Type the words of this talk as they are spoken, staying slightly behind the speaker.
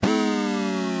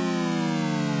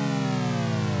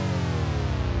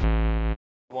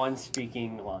One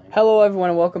speaking line. Hello, everyone,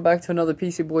 and welcome back to another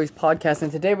PC Boys podcast.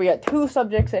 And today we got two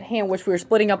subjects at hand, which we were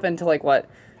splitting up into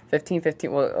 15?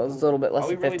 Well, it was a little bit less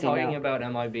than 15 Are we really talking now.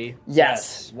 about MIB?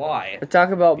 Yes. Why? We're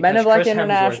talking about Men in Because Black Chris Hemsworth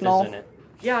International. is in it.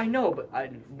 Yeah, I know, but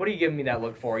what are you giving me that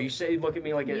look for? You say look at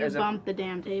me like You as if... bumped the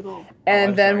damn table.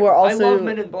 And I'm then sorry. we're I love also...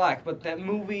 Men in Black, but that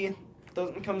movie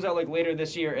comes out later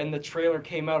this year, and the trailer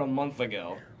came out a month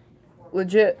ago.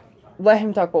 Legit, let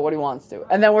him talk about what he wants to.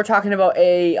 And then we're talking about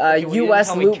a Okay, well, you U.S. didn't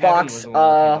tell me loot Kevin box was the one who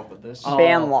came up with this.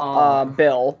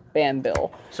 ban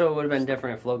bill. So it would have been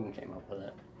different if Logan came up with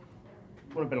it.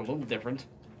 Would have been a little different.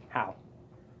 How?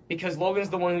 Because Logan's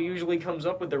the one who usually comes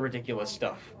up with the ridiculous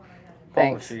stuff.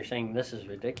 Thanks. Oh, so you're saying this is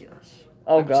ridiculous.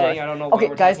 Oh, I'm God. saying I don't know why Okay,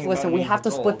 we're guys, talking listen, about we Mean have to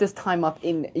Patrol. split this time up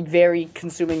in a very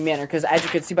consuming manner, because as you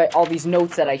can see by all these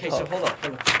notes that I Okay, took. so hold up.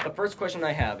 The first question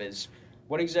I have is,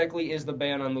 what exactly is the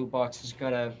ban on loot boxes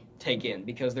gonna take in?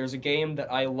 Because there's a game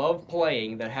that I love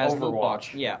playing that has loot Overwatch.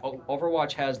 boxes. Yeah,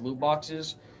 Overwatch has loot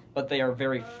boxes, but they are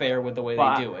very fair with the way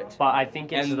But, they do it. But I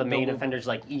think it's And the main the- offenders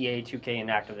like EA, 2K, and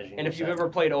Activision. And if you've ever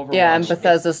played Overwatch... Yeah, and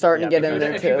Bethesda's starting to Yeah, get in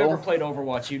because there, If you've ever too. played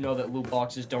Overwatch, you know that loot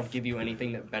boxes don't give you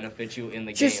anything that benefits you in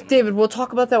the Just, game. David, we'll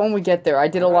talk about that when we get there. I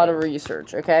did a lot of Alright.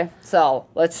 research, okay? So,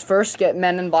 let's first get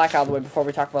Men in Black out of the way before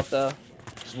we talk about the...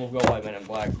 So we'll go by Men in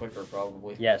Black quicker,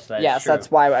 probably. Yes, that's Yes, true.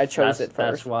 that's why I chose That's it first.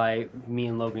 That's why me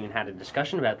and Logan had a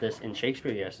discussion about this in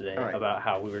Shakespeare yesterday Alright. about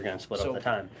how we were going to split up the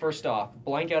time. First off,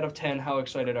 blank out of 10, how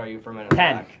excited are you for Men in 10.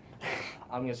 Black?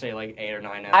 I'm gonna say like 8 or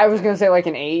 9 out I of was 10. going to say like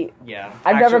an 8. Yeah.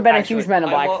 I've never been a Actually, huge Men in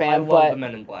Black I fan, love but... the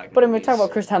Men in Black But I mean, movies. talk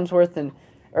about Chris Hemsworth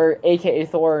or a.k.a.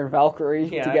 Thor and Valkyrie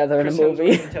together Chris in a movie.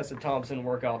 Hemsworth and Tessa Thompson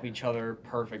work off each other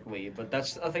perfectly, but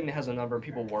that's a thing that has a number of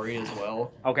people worried as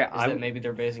well. Okay, Is that maybe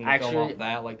they're basing the film actually- off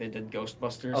that, like they did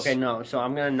Ghostbusters? Okay, no. So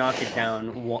I'm gonna knock it down.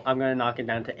 I'm gonna knock it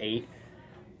down to 8.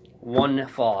 One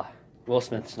flaw: Will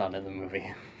Smith's not in the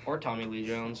movie. Or Tommy Lee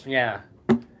Jones. Yeah.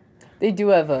 They do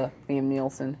have a Liam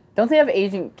Nielsen. Don't they have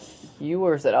Agent Q,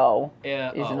 or is it O?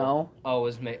 Yeah. Agent O? O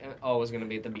was gonna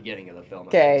be at the beginning of the film. at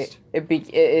Okay,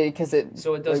 least. because it...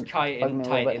 So it does like, tie bug me a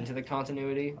little bit. into the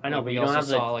continuity. I know, Like, but we you don't also have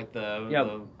the- saw like the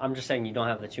Yeah, I'm just saying you don't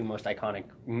have the two most iconic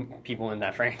people in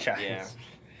that franchise. Yeah.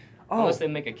 Oh, Unless they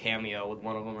make a cameo with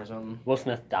one of them or something. Will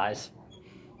Smith dies.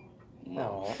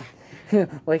 No.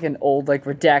 like an old,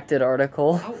 redacted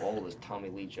article. How old is Tommy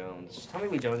Lee Jones? Tommy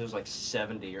Lee Jones is like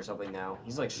 70 or something now.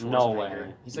 He's like Schwarzenegger. No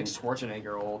way. He's like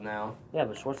Schwarzenegger old now. Yeah,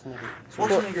 but Schwarzenegger.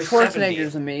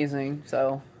 Schwarzenegger's amazing,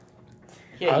 so...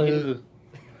 Yeah,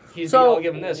 he's So, I'll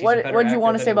give him this. He's a what better do you actor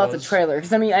want to than say he about the was. trailer?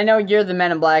 Because, I mean, I know you're the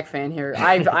Men in Black fan here.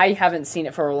 I haven't seen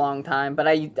it for a long time, but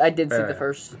I did see the Fair.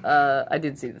 first... I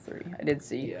did see the 3. I did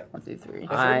see Yeah. 1 through 3. The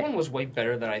third one was way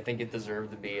better than I think it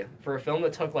deserved to be. For a film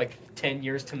that took like 10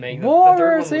 years to make, the third one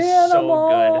Boris was the so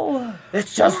Animal!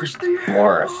 It's just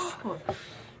Boris!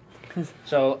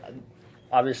 So,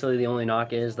 obviously, the only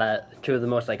knock is that two of the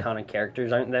most iconic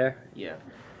characters aren't there. good. Yeah.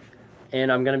 And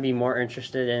I'm gonna be more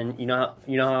interested in you know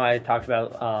how I talked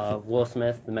about Will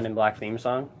Smith, the Men in Black theme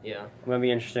song. Yeah. I'm gonna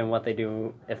be interested in what they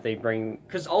do if they bring.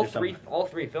 Because There's some- all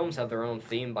three films have their own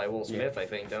theme by Will Smith, I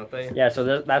think, don't they? Yeah,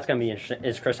 so that's gonna be interesting.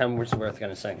 Is Chris Hemsworth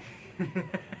gonna sing?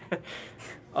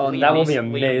 Oh, that will be Liam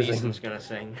amazing. Neeson's gonna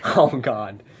sing. Oh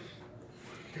God.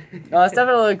 No, it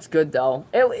definitely looks good, though.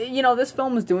 This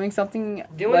film is doing something,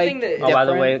 The only thing that- Oh, by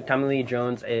the different. way, Tommy Lee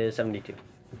Jones is 72.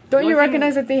 Don't The you only thing-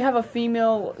 recognize that they have a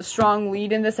female strong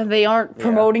lead in this, and they aren't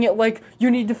promoting it like you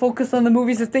need to focus on the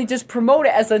movies? If they just promote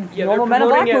it as a Yeah, normal they're Men in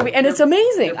Black promoting it- movie, and it's they're-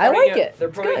 amazing. I like it. They're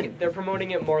It's promoting good. they're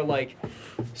promoting it more like,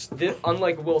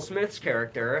 unlike Will Smith's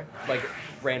character, like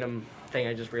random thing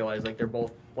I just realized, like they're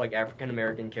both like African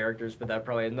American characters, but that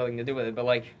probably has nothing to do with it. But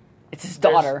like, It's his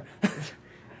there's- daughter.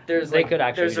 there's They like, could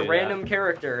actually there's a do random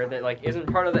character that like isn't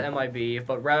part of the MIB,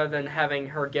 but rather than having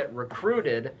her get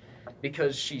recruited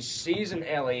because she sees an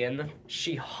alien,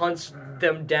 she hunts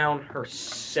them down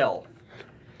herself,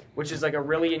 which is like a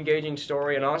really engaging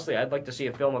story. And honestly, I'd like to see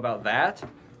a film about that.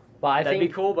 But I That'd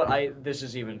think be cool. But this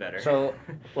is even better. so.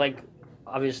 Like,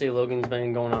 obviously, Logan's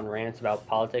been going on rants about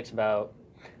politics, about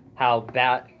how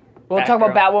We'll talk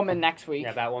about Batwoman next week.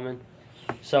 Yeah, Batwoman.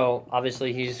 So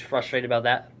obviously he's frustrated about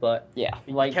that, but Yeah.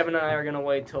 like Kevin and I are gonna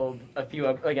wait till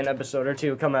an episode or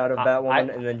two come out of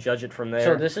Batwoman and then judge it from there.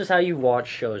 So this is how you watch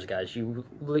shows, guys. You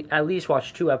at least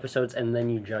watch 2 episodes and then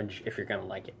you judge if you're gonna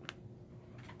like it.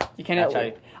 You cannot.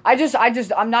 That's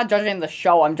how I'm not judging the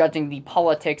show. I'm judging the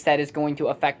politics that is going to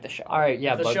affect the show. All right,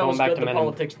 yeah, if the but show's going back good, to the Men in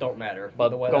politics don't matter. but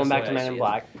That's going the back way to I Men see in it.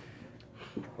 Black,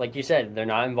 like you said, they're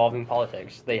not involving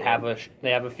politics. They have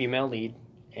a female lead,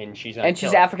 and she's gonna And she's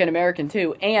kill it. African American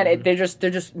too, and they're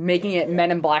just making it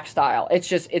Men in Black style.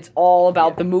 It's all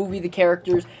about the movie, the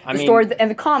characters, I the mean, story, and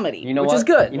the comedy, You know which what? is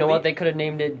good. You know what? They could have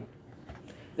named it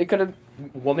They could have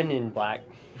Woman in Black.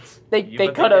 they Yeah, but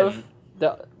they could have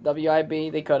didn't. the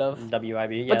WIB. They could have.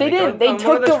 WIB. Yeah, But they didn't. On- They on took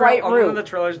one of the tra- right on one of route. the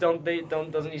trailers,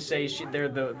 doesn't he say they're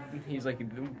the? He's like,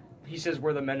 he says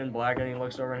we're the Men in Black, and he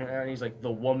looks over and he's like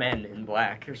the Woman in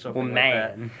Black or something like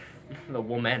that. Woman. The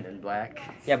Woman in Black.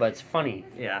 Yeah, but it's funny.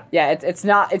 Yeah. Yeah, it's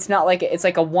not like it's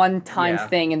like a one-time Yeah.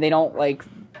 thing, and they don't like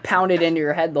pound it into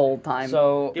your head the whole time.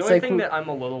 So The It's only like thing who- that I'm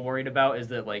a little worried about is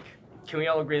that, like, can we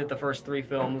all agree that the first 3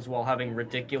 films, while having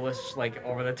ridiculous, like,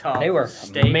 over the top They were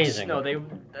stakes, amazing. No,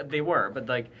 they were, but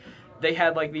like, they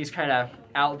had like these kind of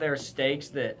out there stakes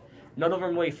that none of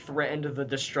them really threatened the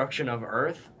destruction of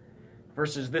Earth.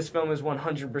 Versus this film is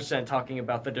 100% talking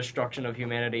about the destruction of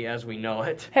humanity as we know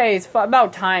it. hey, it's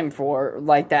about time for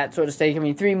like that sort of stake. I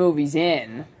mean, 3 movies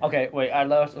in. okay, wait.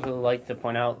 I'd also like to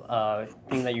point out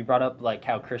thing that you brought up, like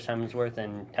how Chris Hemsworth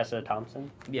and Tessa Thompson.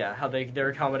 Yeah, how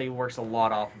their comedy works a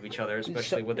lot off of each other,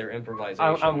 especially So- with their improvisation.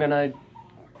 I'm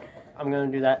gonna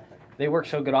do that. They work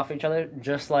so good off each other,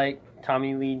 just like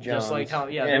Tommy Lee Jones Just like Tom,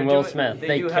 yeah, and they're Will doing- Smith.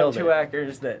 They do have killed 2 it.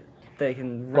 actors that they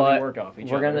can really But work off each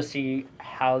we're other. gonna see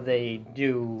how they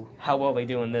do. How well they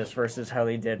do in this versus how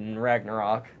they did in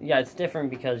Ragnarok. Yeah, it's different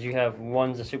because you have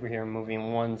one's a superhero movie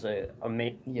and one's a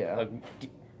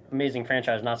amazing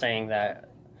franchise. Not saying that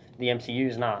the MCU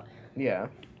is not, Yeah.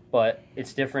 but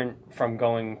it's different from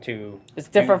going to. It's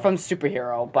different from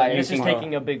superhero by This is Making-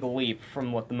 taking a big leap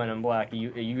from what the Men in Black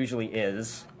usually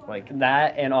is. Like,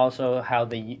 That and also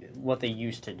what they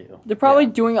used to do. They're probably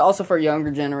doing it also for a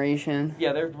younger generation.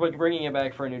 yeah, they're bringing it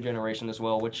back for a new generation as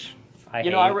well, which I you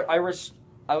hate. know, I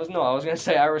was gonna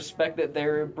say I respect that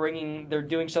they're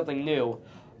doing something new,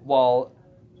 while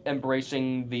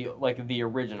embracing the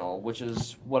original, which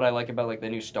is what I like about like the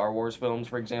new Star Wars films,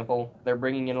 for example. They're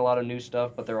bringing in a lot of new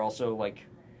stuff, but they're also like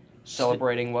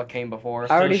celebrating what came before.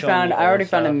 I already showing found the I already old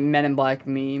found a stuff. Men in Black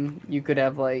meme. You could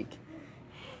have like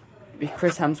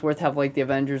Chris Hemsworth have like the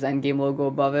Avengers Endgame logo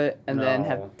above it, and then No.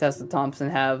 have Tessa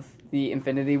Thompson have the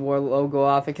Infinity War logo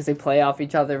off it because they play off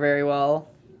each other very well.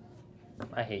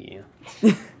 I hate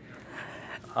you.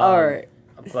 All right.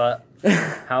 But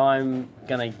how I'm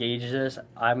gonna gauge this,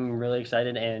 I'm really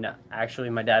excited, and actually,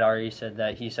 my dad already said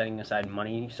that he's setting aside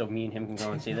money so me and him can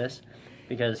go and see this,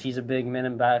 because he's a big Men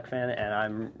in Black fan, and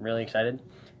I'm really excited.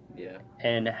 Yeah.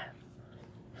 And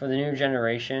for the new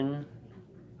generation,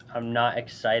 I'm not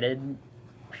excited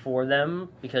for them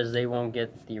because they won't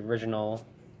get the original.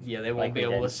 Yeah, they won't Like be they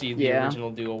able did. to see the Yeah. original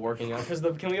duo working out. Because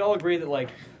can we all agree that like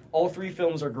all 3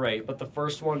 films are great, but the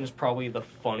first one is probably the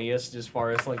funniest as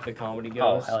far as like the comedy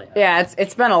Oh goes. hell yeah! Yeah,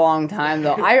 it's been a long time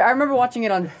though. I remember watching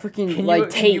it on freaking Can like you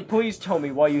tape. please tell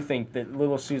me why you think that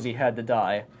little Susie had to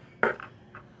die?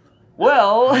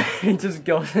 Well, he just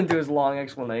goes into his long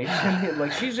explanation.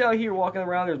 Like, she's out here walking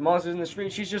around, there's monsters in the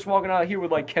street, she's just walking out here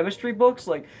with, like, chemistry books.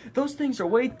 Like, those things are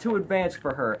way too advanced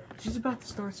for her. She's about to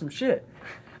start some shit.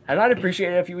 And I'd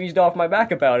appreciate it if you eased off my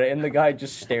back about it. And the guy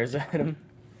just stares at him.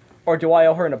 Or do I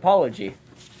owe her an apology?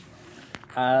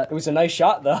 It was a nice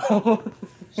shot, though.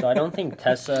 So I don't think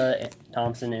Tessa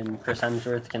Thompson and Chris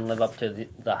Hemsworth can live up to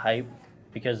the hype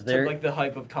because they're like the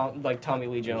hype of Tommy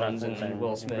Lee Jones Johnson and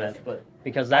Will Smith, but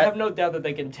because I that have no doubt that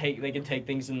they can take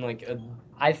things in like a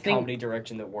I think comedy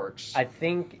direction that works. I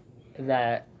think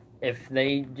that if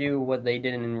they do what they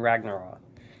did in Ragnarok,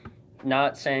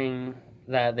 not saying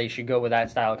that they should go with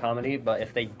that style of comedy, but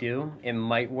if they do, it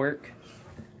might work.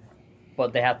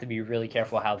 But they have to be really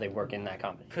careful how they work in that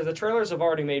comedy. Because the trailers have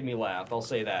already made me laugh. I'll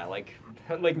say that. Like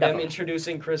them Definitely.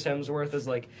 introducing Chris Hemsworth as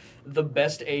like the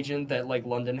best agent that like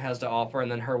London has to offer, and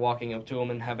then her walking up to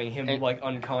him and having him And- like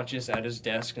unconscious at his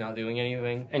desk, not doing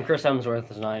anything. And Chris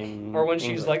Hemsworth is not even. Or when she's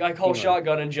English. like, I call England.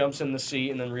 shotgun and jumps in the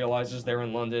seat, and then realizes they're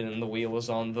in London and the wheel is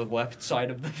on the left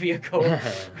side of the vehicle.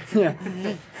 Yeah.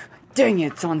 Dang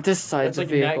it, it's on this side It's of like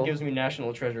the vehicle. gives me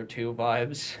National Treasure 2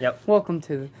 vibes. Welcome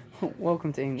to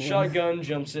England. Shotgun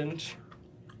jumps in.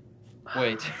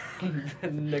 Wait,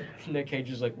 Nick Cage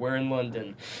is like, we're in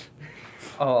London.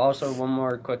 Oh, also one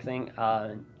more quick thing.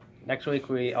 Next week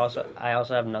I also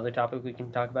have another topic we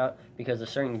can talk about because a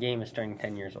certain game is turning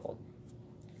 10 years old,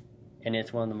 and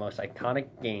it's one of the most iconic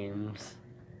games.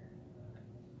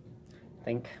 I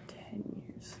think 10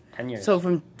 years. 10 years.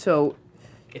 So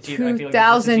It's either, I feel like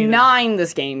 2009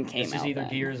 this game came This out. is either then.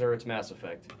 Gears or it's Mass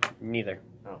Effect. Neither.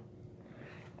 Oh.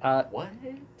 What?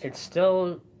 It's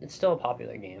still a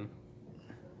popular game.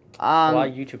 A lot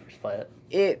Um, of YouTubers play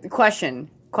it. question.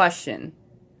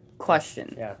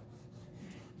 Yeah.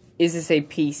 Is this a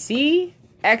PC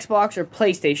Xbox or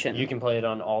PlayStation? You can play it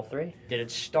on all three. Did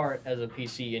it start as a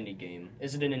PC indie game?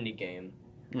 Is it an indie game?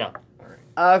 No.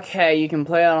 Okay, you can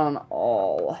play it on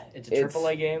all. It's a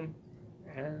AAA game?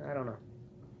 I don't know.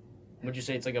 Would you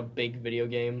say it's like a big video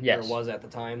game? Yes. Or was at the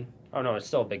time? Oh no, it's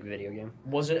still a big video game.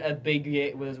 Was it a big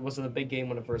game? Was it a big game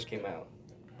when it first came out?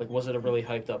 Like, was it a really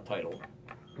hyped up title?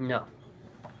 No.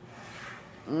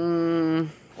 Mm, Does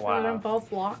it Wow. involve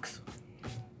blocks?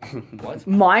 What?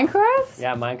 Minecraft?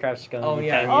 Yeah, Minecraft's going. Oh, to be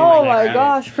yeah. 10 years Oh next my week.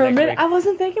 gosh! For a Next minute, week. I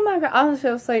wasn't thinking Minecraft.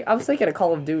 I was thinking of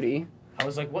Call of Duty. I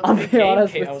was like, what I'll big be game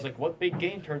honest came? with I was like, what big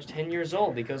game turns 10 years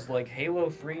old? Because like Halo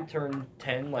 3 turned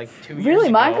 10 like 2 years Really,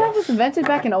 ago. Minecraft was invented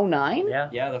back in 09? Yeah.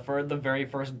 Yeah, the very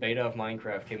first beta of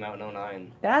Minecraft came out in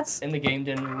 09. That's And the game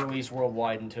didn't release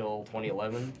worldwide until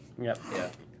 2011. Yep. Yeah.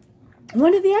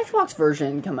 when did the Xbox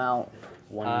version come out?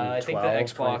 I think the 1/12,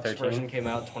 Xbox 2013. version came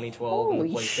out 2012 and Holy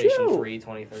the PlayStation shoot. 3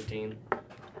 2013.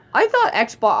 I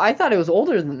thought it was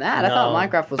older than that. I thought No.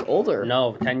 Minecraft was older.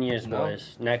 No, 10 years, No.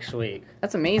 boys. Next week.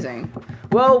 That's amazing.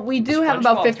 Well, we do have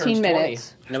about SpongeBob 15 turns 20.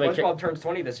 minutes. No, wait, SpongeBob turns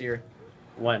 20 this year.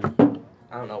 When?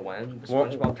 I don't know when. But We're-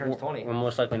 SpongeBob turns 20. We'll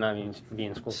most likely not be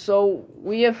in school. So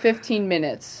we have 15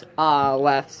 minutes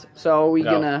left. So we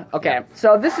Go. gonna okay. Yeah.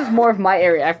 So this is more of my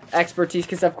area of expertise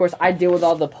because of course I deal with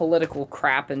all the political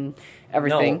crap and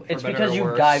everything. No, it's For better because or you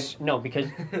worse. dive. No, because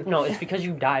no, it's because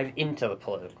you dive into the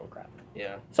political crap.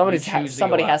 Yeah. Somebody You choose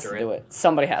somebody go has after to do it.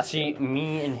 Somebody has to. See,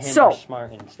 me and him So- are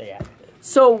smart and stay active.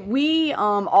 So we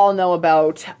all know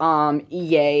about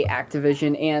EA,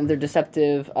 Activision, and their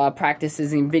deceptive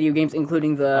practices in video games,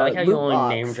 including the I like how loot you only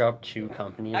box. name drop two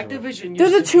companies. Activision. They're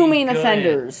used the to two be main good.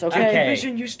 offenders. Okay,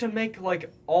 Activision used to make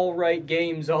like all right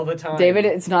games all the time. David,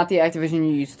 it's not the Activision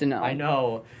you used to know. I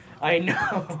know.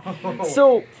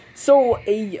 So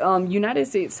a United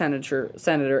States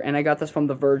senator, and I got this from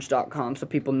TheVerge.com, so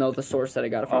people know the source that I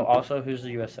got it Oh, from. also, who's the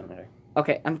U.S. senator?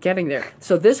 Okay, I'm getting there.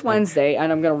 So this Wednesday,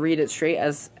 and I'm gonna read it straight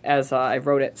as I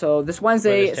wrote it. So this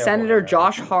Wednesday, But it's Senator terrible,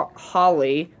 Josh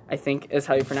Hawley, I think is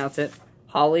how you pronounce it.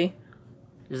 Hawley.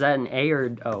 Is that an A or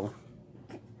an O?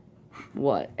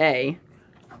 What? A.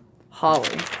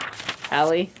 Hawley.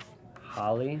 Hallie.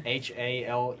 Holly?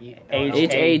 HALE.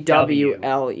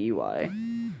 Hawley.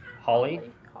 Holly?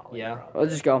 Yeah.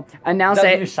 Let's just go. Announced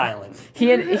W that silent.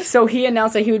 he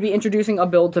announced that he would be introducing a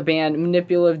bill to ban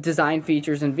manipulative design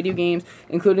features in video games,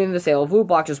 including the sale of loot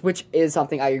boxes, which is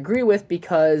something I agree with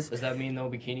because Does that mean no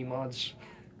bikini mods?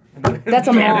 that's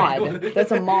a mod.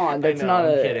 That's a mod. That's I know, not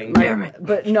I'm a. kidding.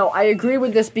 But no, I agree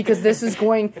with this because this is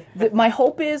going. My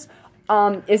hope is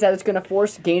that it's going to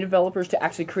force game developers to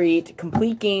actually create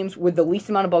complete games with the least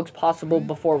amount of bugs possible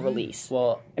before release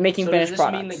Well, and making So does finished this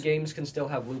products. mean that games can still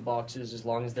have loot boxes as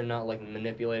long as they're not like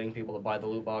manipulating people to buy the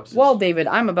loot boxes? Well, David,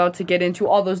 I'm about to get into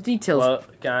all those details. well,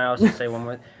 can I also say one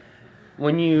more?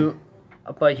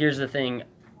 But here's the thing,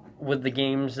 with the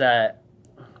games that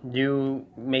do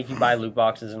make you buy loot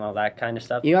boxes and all that kind of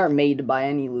stuff. You aren't made to buy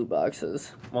any loot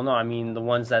boxes. Well, no, I mean the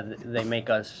ones that they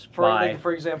make us For buy.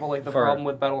 for example, like the for- problem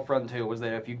with Battlefront 2 was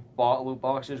that if you bought loot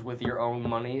boxes with your own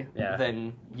money, Yeah.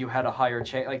 then you had a higher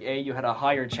chance. Like you had a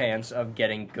higher chance of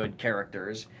getting good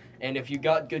characters, and if you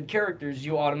got good characters,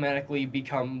 you automatically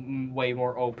become way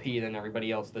more OP than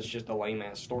everybody else. That's just a lame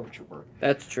ass stormtrooper.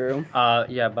 That's true.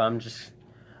 Yeah,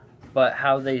 but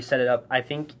how they set it up, I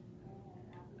think.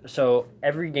 So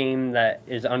every game that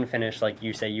is unfinished, like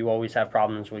you say, you always have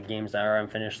problems with games that are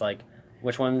unfinished. Like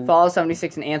which one? Fallout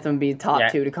 76 and Anthem be top Yeah.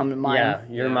 two to come to mind. Yeah,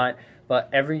 you're Yeah. mine. But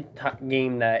every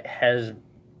game that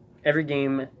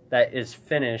is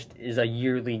finished is a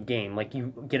yearly game. Like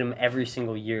you get them every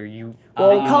single year.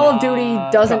 Well, Call of Duty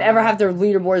doesn't Call- ever have their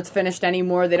leaderboards finished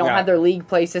anymore. They don't Yeah. have their league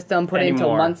play system put in until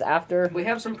Anymore. months after. We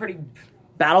have some pretty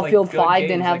Battlefield like, good 5 games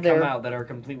didn't have that come their out that are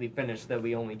completely finished that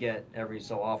we only get every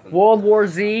so often. World War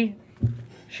Z,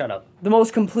 Shut up. the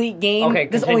most complete game. Okay,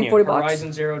 this is only continue. $40.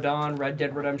 Horizon Zero Dawn, Red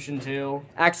Dead Redemption 2.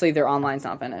 Actually, their online's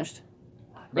not finished.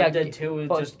 Red Yeah, Dead 2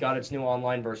 but- just got its new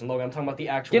online version. Logan, I'm talking about the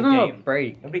actual Give them a game.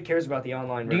 break. Nobody cares about the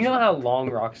online Do version. you know how long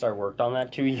Rockstar worked on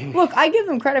that 2 years? Look, I give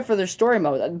them credit for their story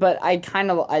mode, but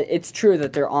it's true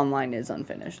that their online is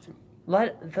unfinished.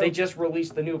 They just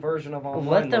released the new version of online.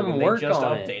 Let them Logan. work They just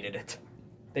on it. updated it.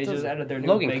 They just added their new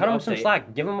Logan, big cut them update. some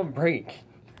slack. Give them a break.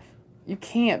 You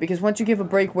can't, because once you give a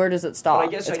break, where does it stop? I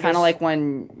guess- It's I kind of guess- like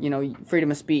when,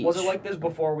 freedom of speech. Was it like this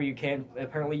before where you can't...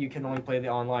 Apparently you can only play the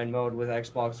online mode with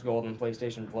Xbox Gold and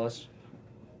PlayStation Plus?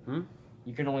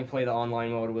 You can only play the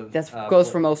online mode with... That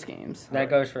goes for most games. That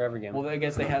goes for every game. Well, I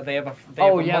guess they have a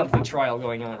Oh, yeah. monthly trial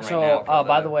going on right So, now. for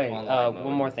by the way, online mode.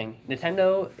 one more thing.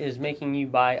 Nintendo is making you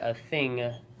buy a thing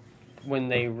when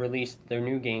they release their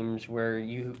new games where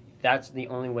that's the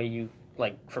only way you,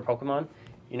 like, for Pokemon,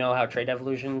 You know how Trade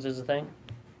Evolutions is a thing?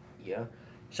 Yeah.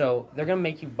 So they're gonna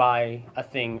make you buy a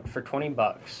thing for $20.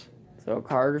 So a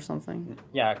card or something?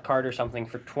 Yeah, a card or something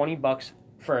for $20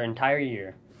 for an entire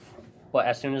year. But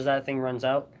as soon as that thing runs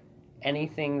out,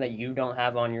 anything that you don't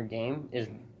have on your game is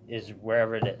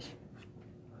wherever it is.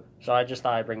 So I just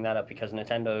thought I'd bring that up because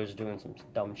Nintendo is doing some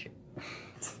dumb shit.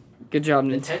 Good job,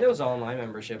 Nintendo. Nintendo's online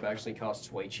membership actually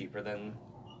costs way cheaper than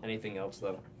anything else,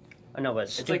 though. I know, but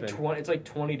it's It's stupid. like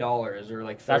 $20 or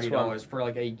like That's $30 for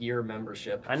like a year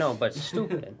membership. I know, but it's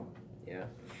stupid. Yeah.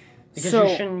 Because So-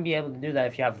 you shouldn't be able to do that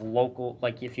if you have local,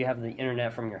 like if you have the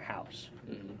internet from your house.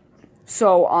 Mhm.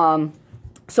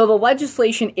 So the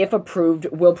legislation, if approved,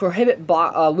 will prohibit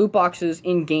loot boxes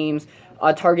in games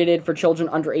targeted for children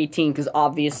under 18 because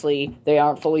obviously they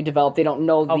aren't fully developed. They don't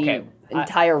know the Okay,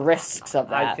 entire risks of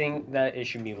that. I think that it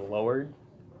should be lowered,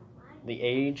 the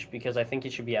age, because I think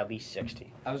it should be at least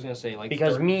 60. I was gonna say like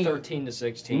Because me- 13 to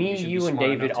 16. Me, should be you, and smart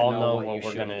David enough to all know what what you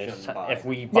we're should gonna and shouldn't buy. if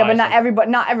we buy Yeah, but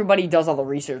something. not everybody does all the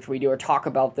research we do or talk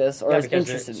about this or Yeah, is because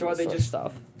interested So in are this they sort of just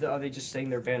stuff. Are they just saying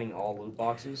they're banning all loot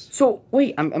boxes? So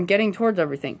wait, I'm getting towards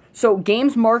everything. So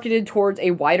games marketed towards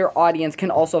a wider audience can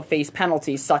also face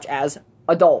penalties such as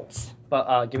adults.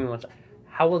 But give me one second.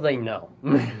 How will they know?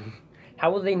 How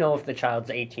will they know if the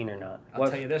child's 18 or not? I'll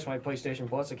tell you this: my PlayStation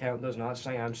Plus account does not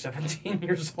say I'm 17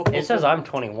 years old. It says I'm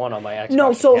 21 on my Xbox.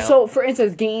 No, so account. for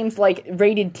instance, games like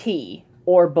rated T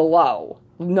or below,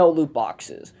 no loot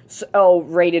boxes. So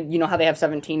rated, you know how they have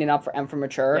 17 and up for M for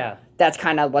mature. Yeah. That's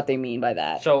kind of what they mean by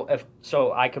that.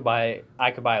 So I could buy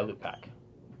a loot pack,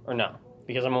 or no,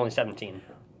 because I'm only 17.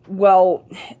 Well,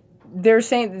 they're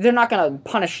saying they're not going to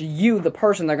punish you, the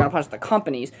person. They're going to punish the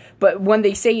companies. But when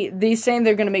they're saying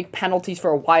they're going to make penalties for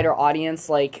a wider audience,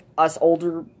 like us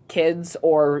older kids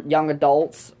or young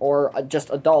adults or just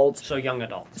adults. So young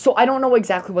adults. So I don't know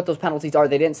exactly what those penalties are.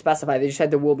 They didn't specify. They just said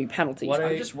there will be penalties. What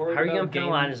I'm are, just worried how are you about going to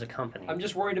penalize game- as a company? I'm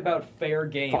just worried about fair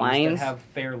games Fines? that have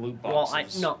fair loot Well,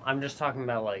 boxes. I'm just talking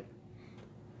about like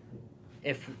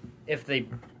if they.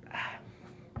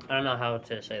 I don't know how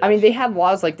to say this. I mean, they had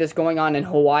laws like this going on in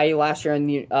Hawaii last year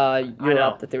and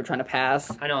Europe that they were trying to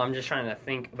pass. I know. I'm just trying to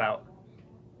think about.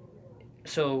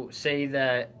 So, say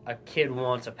that a kid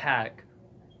wants a pack.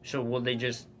 So would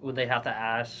they have to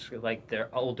ask like their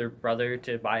older brother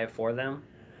to buy it for them?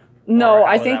 No, Or how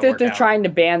I would think that that work they're out? trying to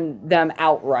ban them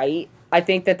outright. I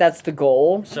think that that's the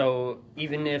goal. So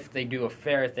even if they do a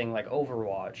fair thing like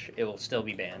Overwatch, it will still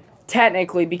be banned.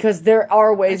 Technically, because there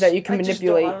are ways that you can I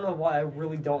manipulate. don't know why I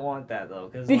really don't want that though.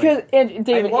 Because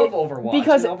David, I love Overwatch.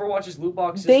 because and Overwatch's loot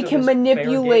box they system can is fair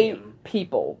manipulate game.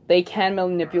 people. They can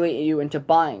manipulate you into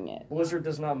buying it. Blizzard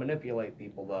does not manipulate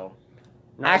people though.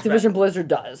 Not Activision Blizzard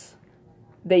does.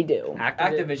 They do.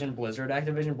 Activision Blizzard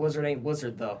ain't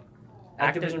Blizzard though.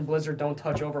 Activision Blizzard don't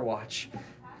touch Overwatch.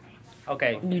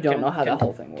 Okay. You don't know how the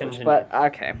whole thing works, continue. but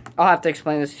okay. I'll have to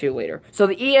explain this to you later. So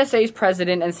the ESA's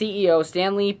president and CEO,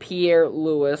 Stanley Pierre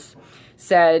Lewis,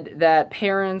 said that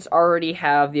parents already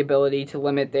have the ability to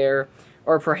limit their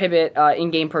or prohibit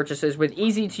in-game purchases with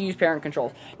easy-to-use parent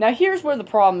controls. Now, here's where the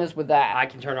problem is with that. I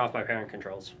can turn off my parent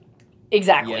controls.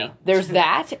 Exactly. Yeah. There's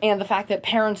that, and the fact that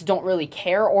parents don't really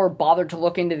care or bother to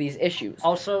look into these issues.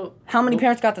 Also, How many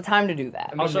parents got the time to do that?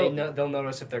 I mean, Also- they'll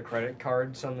notice if their credit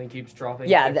card suddenly keeps dropping.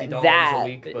 Yeah, $50 that a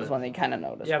week. is But when they kind of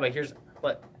notice. yeah,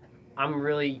 but I'm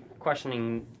really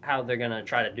questioning how they're gonna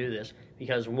try to do this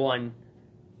because one,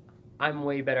 I'm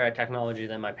way better at technology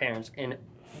than my parents. And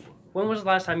when was the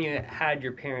last time you had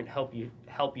your parent help you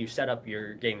set up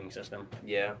your gaming system?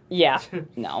 yeah. Yeah,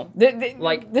 no.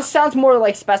 Like- this sounds more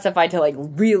like specified to like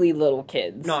really little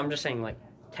kids. No, I'm just saying like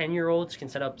 10-year-olds can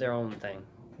set up their own thing.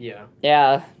 Yeah.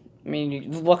 Yeah, I mean, you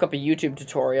look up a YouTube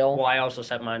tutorial. Well, I also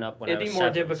set mine up when I It'd was be more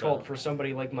 7, difficult so- for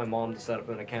somebody like my mom to set up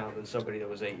an account than somebody that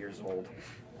was 8 years old.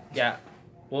 Yeah.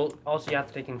 Well, also you have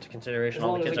to take into consideration As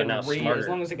all long the as kids they are can now read, smarter. as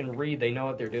long as they can read, they know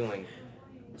what they're doing.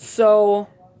 So,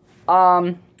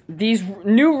 these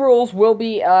new rules will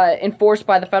be enforced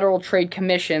by the Federal Trade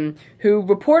Commission, who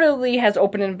reportedly has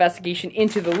opened an investigation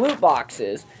into the loot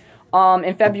boxes.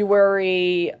 In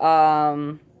February,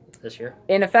 This year.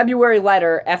 in a February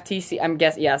letter, FTC, I'm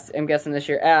guessing this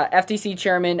year, FTC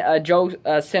Chairman Joe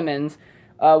Simmons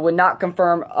would not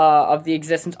confirm of the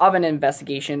existence of an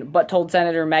investigation, but told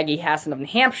Senator Maggie Hassan of New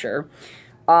Hampshire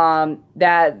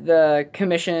that the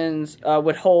commissions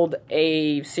would hold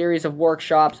a series of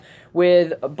workshops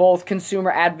with both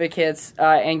consumer advocates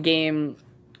and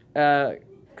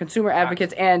consumer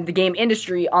advocates and the game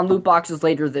industry on loot boxes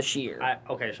later this year.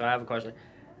 Okay, so I have a question.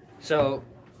 So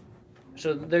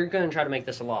they're going to try to make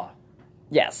this a law,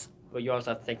 Yes. but you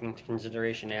also have to take into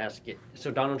consideration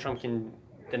so Donald Trump can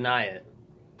deny it,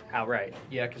 outright.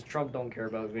 Yeah, because Trump don't care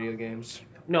about video games.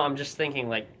 No, I'm just thinking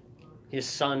like his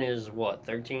son is what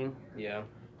 13. Yeah.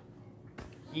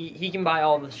 He can buy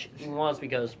all the shit he wants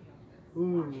because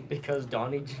Because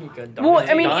Donnie G. Well,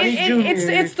 I mean, Donnie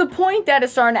it's the point that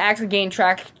it's starting to actually gain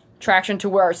traction to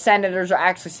where senators are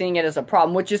actually seeing it as a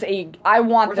problem, which is I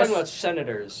want We're this. talking about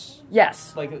senators.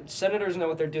 Yes. Like, senators know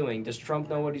what they're doing. Does Trump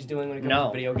know what he's doing when it comes No.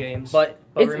 to video games? but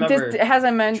remember, It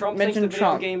hasn't Trump thinks the mentioned video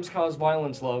Trump, games cause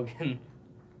violence, Logan.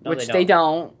 no, which they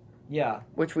don't, Yeah.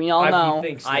 which we all He know.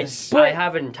 thinks I this. I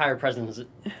have an entire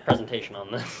presentation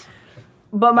on this.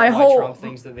 But my Why whole Trump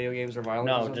thinks that video games are violent.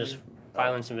 or No, something? just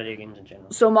violence in video games in general.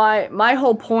 So my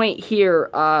whole point here,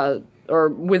 or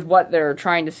with what they're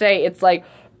trying to say, it's like,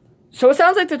 so it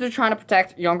sounds like that they're trying to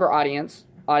protect younger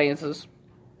audiences,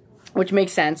 which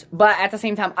makes sense. But at the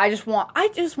same time, I just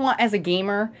want as a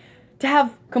gamer to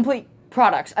have complete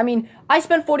products. I mean, I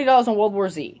spent $40 on World War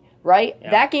Z, right?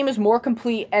 Yeah. That game is more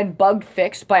complete and bug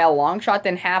fixed by a long shot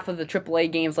than half of the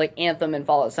AAA games like Anthem and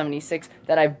Fallout 76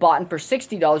 that I've bought for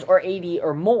 $60 or $80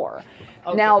 or more.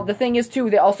 Okay. Now, the thing is, too,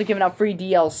 they're also giving out free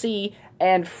DLC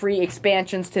and free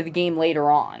expansions to the game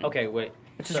later on. Okay, wait.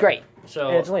 Which is great. So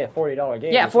And it's only a $40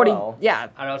 game. Yeah, as 40. well. Yeah.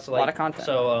 I'd also a lot like of content.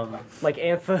 So Like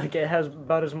Anthem, it has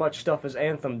about as much stuff as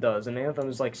Anthem does, and Anthem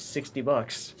is like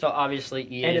 $60, so obviously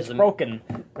EA and is it's broken.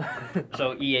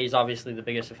 So EA is obviously the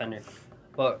biggest offender,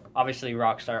 but obviously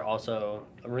Rockstar also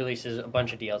releases a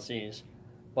bunch of DLCs,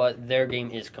 but their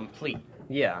game is complete.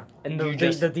 Yeah, and You the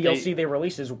just- DLC they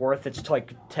release is worth its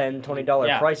like $10-$20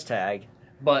 Yeah. price tag.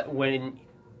 But when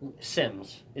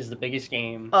Sims is the biggest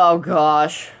game, Oh,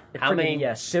 gosh. How Freaking- many-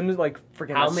 Yeah, Sims like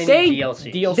freaking. how many They-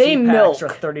 DLCs? DLC They packs milk. are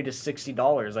 $30 to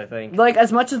 $60, I think. Like,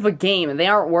 as much as a game, and they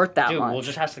aren't worth that Dude, much. we'll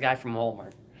just ask the guy from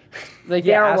Walmart. Like,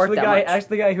 they Yeah, aren't ask worth the that guy. much. Ask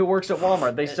the guy who works at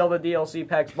Walmart. They sell the DLC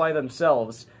packs by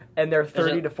themselves, and they're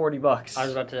 $30 to $40. I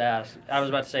was about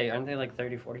to say, aren't they like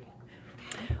 30, 40?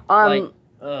 Um, Like,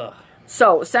 ugh.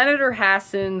 So, Senator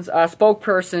Hassan's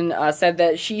spokesperson said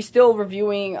that she's still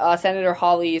reviewing Senator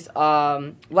Hawley's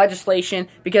legislation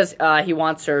because he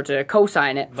wants her to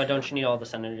co-sign it. But don't you need all the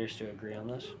senators to agree on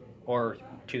this? Or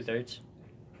 2/3?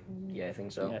 Yeah, I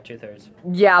think so. Yeah, 2/3.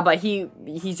 Yeah, but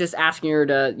he's just asking her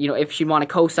to, if she'd want to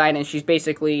co-sign, and she's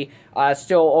basically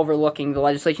still overlooking the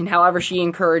legislation. However, she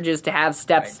encourages to have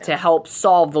steps to help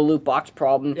solve the loot box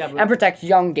problem Yeah, but- and protect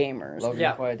young gamers. Logan,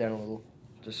 Yeah. quiet down a little.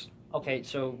 Just Okay,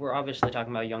 so we're obviously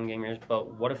talking about young gamers,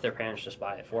 but what if their parents just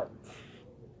buy it for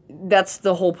them? That's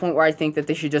the whole point where I think that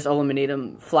they should just eliminate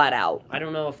them flat out. I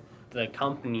don't know if the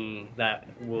company that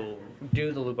will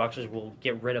do the loot boxes will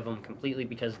get rid of them completely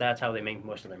because that's how they make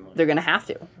most of their money. They're gonna have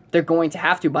to. They're going to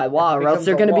have to by law, or else becomes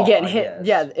they're a going to be law, getting I hit.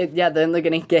 guess. Yeah, then they're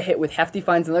going to get hit with hefty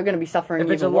fines, and they're going to be suffering.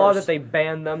 If it's a even law worse. that they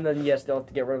ban them, then yes, they'll have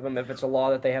to get rid of them. If it's a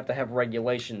law that they have to have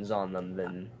regulations on them,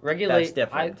 then that's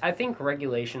different. I think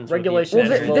regulations. regulations Well,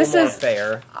 is a th- little this more is-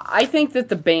 fair. I think that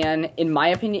the ban, in my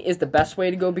opinion, is the best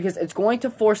way to go because it's going to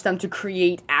force them to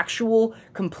create actual,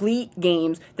 complete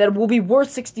games that will be worth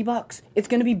 $60. It's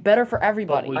going to be better for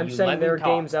everybody. Will I'm you saying let there are me talk?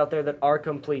 games out there that are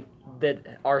complete that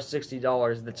are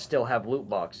 $60 that still have loot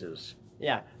boxes.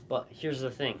 Yeah, but here's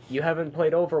the thing. You haven't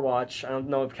played Overwatch. I don't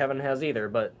know if Kevin has either,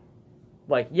 but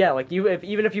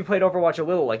even if you played Overwatch a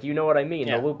little, you know what I mean.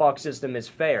 Yeah. The loot box system is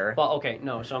fair. But okay,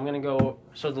 no. So I'm gonna go.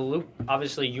 So the loot.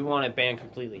 Obviously, you want it banned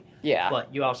completely. Yeah.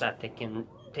 But you also have to take in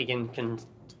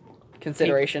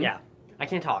Consideration. Yeah, I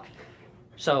can't talk.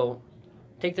 So,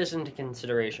 take this into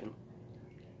consideration.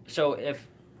 So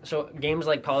games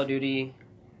like Call of Duty,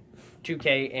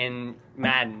 2K, and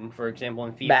Madden, for example,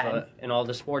 and FIFA, Madden. and all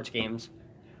the sports games,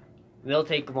 they'll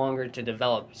take longer to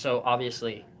develop. So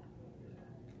obviously,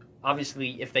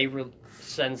 if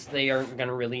since they aren't going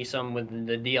to release them with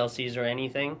the DLCs or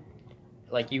anything,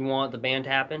 like you want the ban to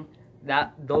happen,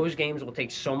 those games will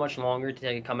take so much longer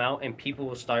to come out, and people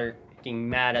will start getting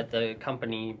mad at the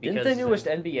company because didn't the newest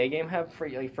NBA game have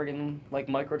free friggin'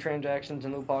 microtransactions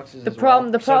and loot boxes? The as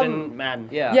problem. Well? The so problem. didn't Madden.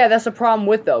 Yeah. Yeah, that's the problem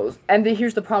with those. And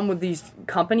here's the problem with these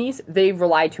companies. They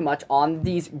rely too much on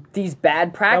these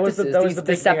bad practices, that was these the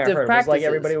big thing I deceptive heard. practices. Was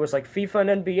everybody was like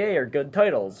FIFA and NBA are good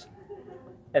titles,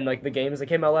 and the games that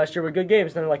came out last year were good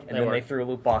games. And They then were. they threw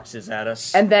loot boxes at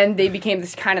us. And then they became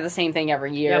this kind of the same thing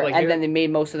every year, Yeah, but and then they made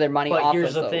most of their money But off here's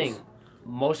of the those. thing.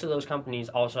 Most of those companies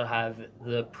also have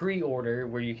the pre-order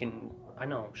where you can... I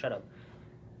know, shut up.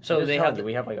 So they have...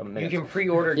 we have a You minute. can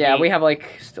pre-order Yeah, we games. have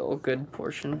still a good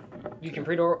portion. You can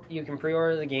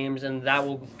pre-order the games, and that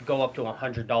will go up to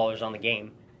 $100 on the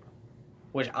game.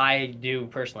 Which I do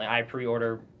personally. I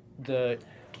pre-order the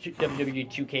WWE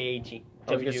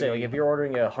I was gonna say, like, if you're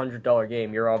ordering a $100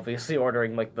 game, you're obviously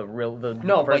ordering like the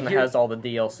No, version but that has all the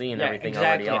DLC and yeah, everything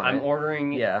exactly. already on I'm it.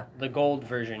 ordering Yeah, the gold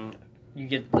version. You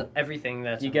get everything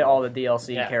that's you get all the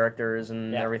DLC Yeah. characters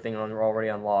and Yeah. everything already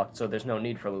unlocked, so there's no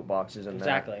need for loot boxes in there.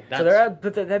 exactly. So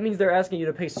that means they're asking you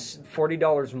to pay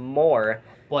 $40 more,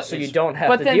 But so you it's don't have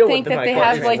But to then deal think with the that they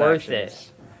have, like- worth microtransactions.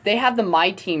 it. They have the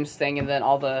My Teams thing, and then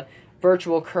all the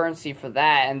virtual currency for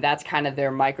that, and that's kind of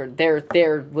their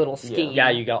little scheme.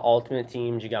 Yeah, you got Ultimate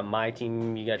Teams, you got My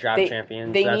Team, you got Draft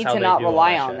Champions. They That's need how to they not do all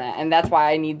rely that on shit. that, and that's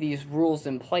why I need these rules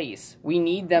in place. We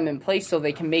need them in place so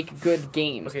they can make good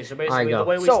games. Okay, so Alright, basically go. the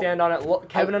way we So- stand on it,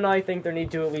 Kevin and I think there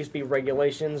need to at least be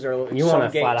regulations, or You want a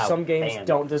flat out some games ban.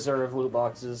 don't deserve loot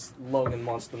boxes. Logan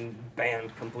wants them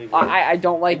banned completely. I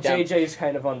don't like And them. JJ's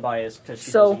kind of unbiased because she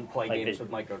So- doesn't play Like games the-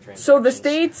 with microtransactions. So the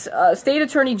state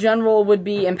attorney general would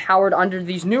be empowered under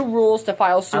these new rules to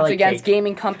file suits like against cake.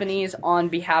 gaming companies on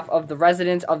behalf of the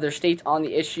residents of their states on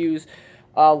the issues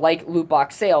like loot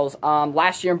box sales.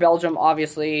 Last year in Belgium,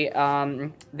 obviously,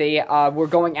 they were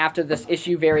going after this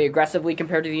issue very aggressively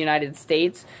compared to the United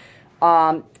States.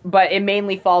 But it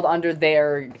mainly fell under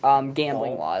their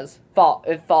gambling laws.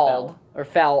 It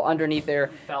fell underneath their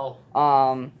Fell.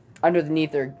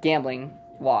 underneath their gambling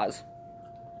laws.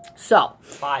 So.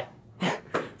 Bye.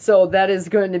 So that is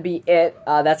going to be it.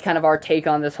 That's kind of our take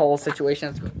on this whole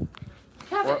situation.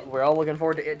 We're all looking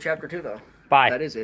forward to it, Chapter 2, though. Bye. That is it.